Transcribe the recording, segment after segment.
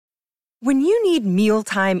When you need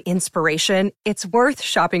mealtime inspiration, it's worth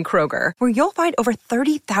shopping Kroger, where you'll find over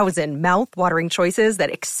 30,000 mouth-watering choices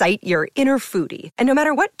that excite your inner foodie. And no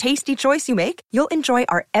matter what tasty choice you make, you'll enjoy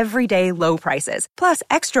our everyday low prices, plus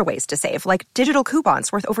extra ways to save, like digital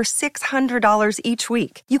coupons worth over $600 each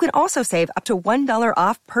week. You can also save up to $1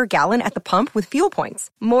 off per gallon at the pump with fuel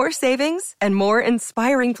points. More savings and more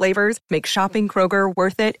inspiring flavors make shopping Kroger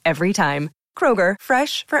worth it every time. Kroger,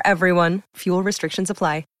 fresh for everyone. Fuel restrictions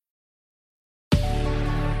apply.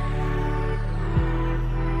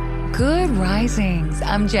 Good risings.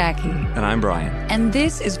 I'm Jackie. And I'm Brian. And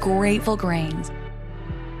this is Grateful Grains.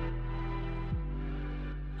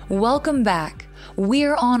 Welcome back.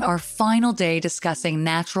 We're on our final day discussing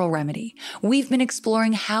natural remedy. We've been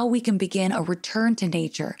exploring how we can begin a return to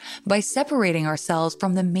nature by separating ourselves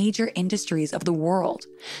from the major industries of the world.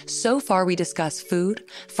 So far, we discussed food,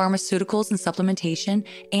 pharmaceuticals and supplementation,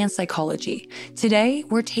 and psychology. Today,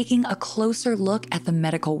 we're taking a closer look at the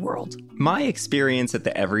medical world. My experience at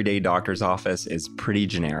the everyday doctor's office is pretty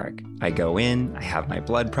generic. I go in, I have my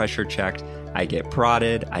blood pressure checked, I get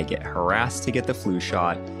prodded, I get harassed to get the flu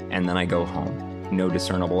shot, and then I go home. No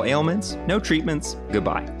discernible ailments, no treatments,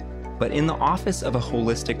 goodbye. But in the office of a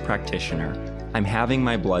holistic practitioner, I'm having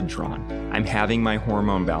my blood drawn. I'm having my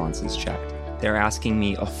hormone balances checked. They're asking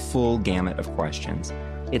me a full gamut of questions.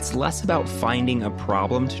 It's less about finding a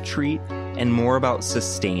problem to treat and more about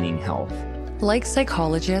sustaining health. Like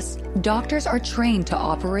psychologists, doctors are trained to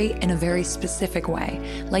operate in a very specific way.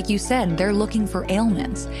 Like you said, they're looking for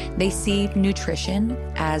ailments. They see nutrition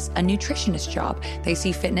as a nutritionist's job. They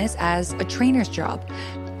see fitness as a trainer's job.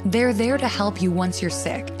 They're there to help you once you're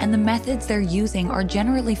sick, and the methods they're using are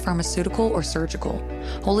generally pharmaceutical or surgical.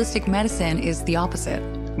 Holistic medicine is the opposite.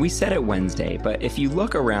 We said it Wednesday, but if you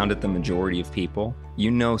look around at the majority of people,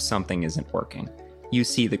 you know something isn't working. You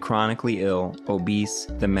see the chronically ill, obese,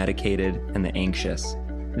 the medicated, and the anxious.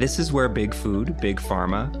 This is where big food, big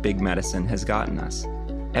pharma, big medicine has gotten us.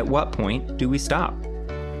 At what point do we stop?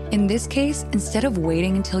 In this case, instead of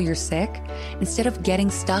waiting until you're sick, instead of getting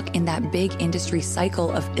stuck in that big industry cycle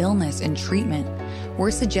of illness and treatment,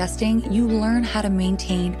 we're suggesting you learn how to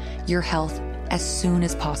maintain your health as soon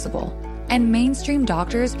as possible. And mainstream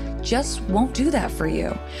doctors just won't do that for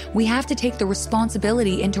you. We have to take the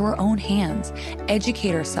responsibility into our own hands,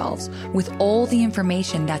 educate ourselves with all the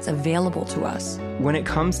information that's available to us. When it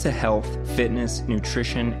comes to health, fitness,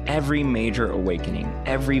 nutrition, every major awakening,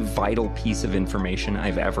 every vital piece of information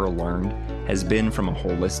I've ever learned has been from a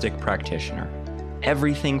holistic practitioner.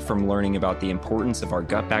 Everything from learning about the importance of our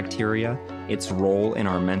gut bacteria, its role in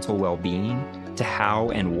our mental well-being, to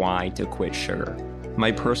how and why to quit sugar. My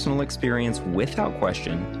personal experience, without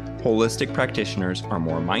question, holistic practitioners are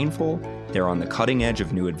more mindful, they're on the cutting edge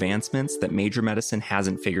of new advancements that major medicine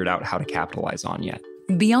hasn't figured out how to capitalize on yet.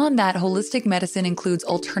 Beyond that, holistic medicine includes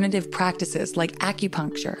alternative practices like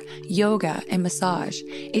acupuncture, yoga, and massage.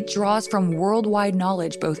 It draws from worldwide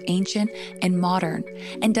knowledge, both ancient and modern,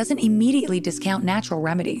 and doesn't immediately discount natural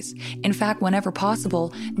remedies. In fact, whenever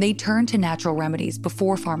possible, they turn to natural remedies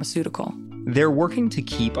before pharmaceutical. They're working to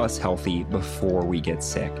keep us healthy before we get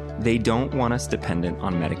sick. They don't want us dependent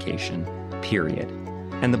on medication, period.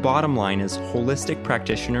 And the bottom line is holistic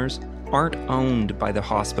practitioners aren't owned by the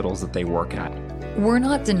hospitals that they work at. We're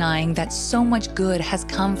not denying that so much good has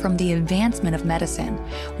come from the advancement of medicine.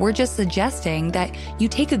 We're just suggesting that you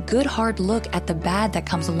take a good hard look at the bad that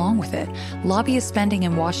comes along with it. Lobbyist spending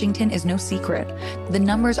in Washington is no secret. The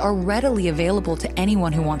numbers are readily available to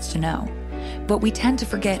anyone who wants to know. But we tend to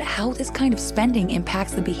forget how this kind of spending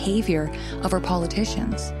impacts the behavior of our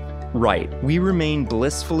politicians. Right. We remain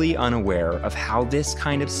blissfully unaware of how this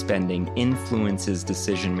kind of spending influences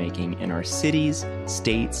decision-making in our cities,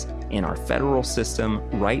 states, in our federal system,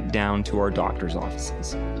 right down to our doctor's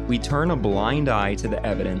offices. We turn a blind eye to the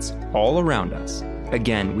evidence all around us.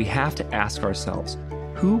 Again, we have to ask ourselves,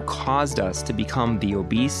 who caused us to become the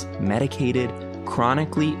obese, medicated,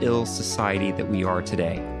 chronically ill society that we are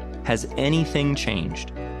today? Has anything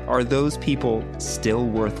changed? Are those people still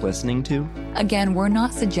worth listening to? Again, we're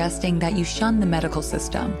not suggesting that you shun the medical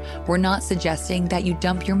system. We're not suggesting that you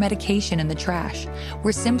dump your medication in the trash.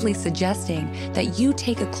 We're simply suggesting that you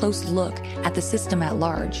take a close look at the system at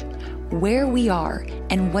large, where we are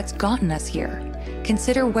and what's gotten us here.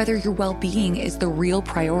 Consider whether your well-being is the real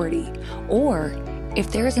priority, or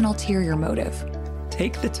if there is an ulterior motive.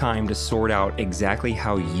 Take the time to sort out exactly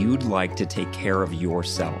how you'd like to take care of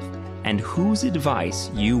yourself and whose advice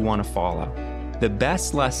you want to follow. The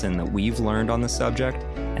best lesson that we've learned on the subject,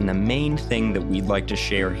 and the main thing that we'd like to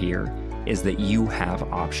share here, is that you have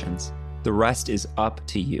options. The rest is up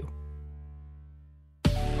to you.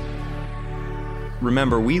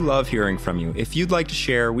 Remember, we love hearing from you. If you'd like to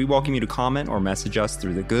share, we welcome you to comment or message us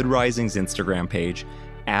through the Good Risings Instagram page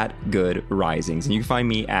at Good Risings. And you can find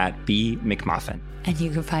me at B McMuffin. And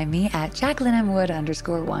you can find me at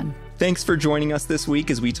JacquelineMWood_1. Thanks for joining us this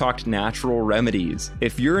week as we talked natural remedies.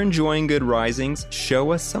 If you're enjoying Good Risings,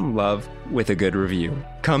 show us some love with a good review.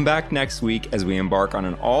 Come back next week as we embark on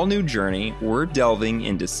an all-new journey. We're delving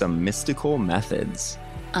into some mystical methods.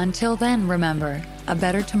 Until then, remember, a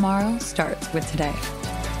better tomorrow starts with today.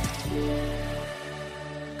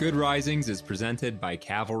 Good Risings is presented by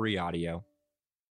Cavalry Audio.